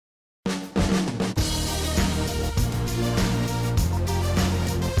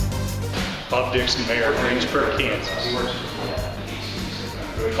Bob Dixson, Mayor of Greensburg, Kansas.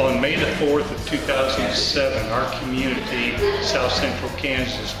 On May the 4th of 2007, our community, South Central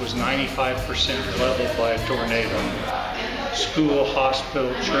Kansas, was 95% leveled by a tornado. School,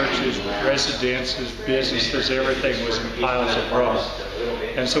 hospital, churches, residences, businesses, everything was in piles of rubble.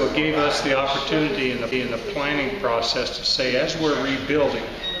 And so it gave us the opportunity in the planning process to say, as we're rebuilding,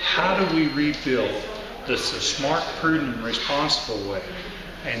 how do we rebuild this a smart, prudent, and responsible way?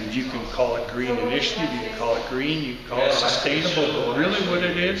 And you can call it green initiative, you can call it green, you can call it sustainable, but really what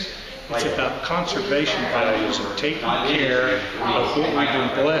it is, it's about conservation values of taking care of what we've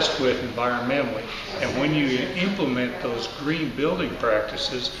been blessed with environmentally. And when you implement those green building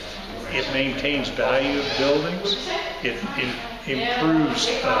practices, it maintains value of buildings, it improves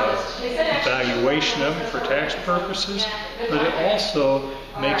valuation of them for tax purposes, but it also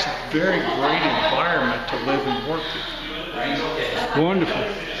makes a very great environment to live and work in. Wonderful.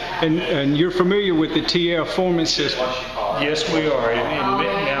 And you're familiar with the TL forming system? Yes, we are.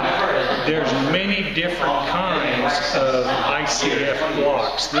 Now, there's many different kinds of ICF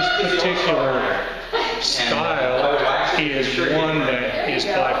blocks. This particular style is one that is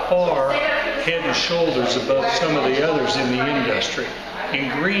by far head and shoulders above some of the others in the industry. In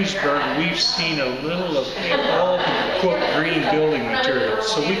Greensburg, we've seen a little of all the green building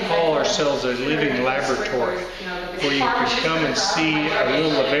materials. So we call ourselves a living laboratory, where you can come and see a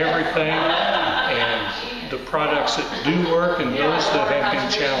little of everything, and the products that do work and those that have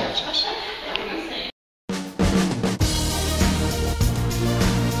been challenges.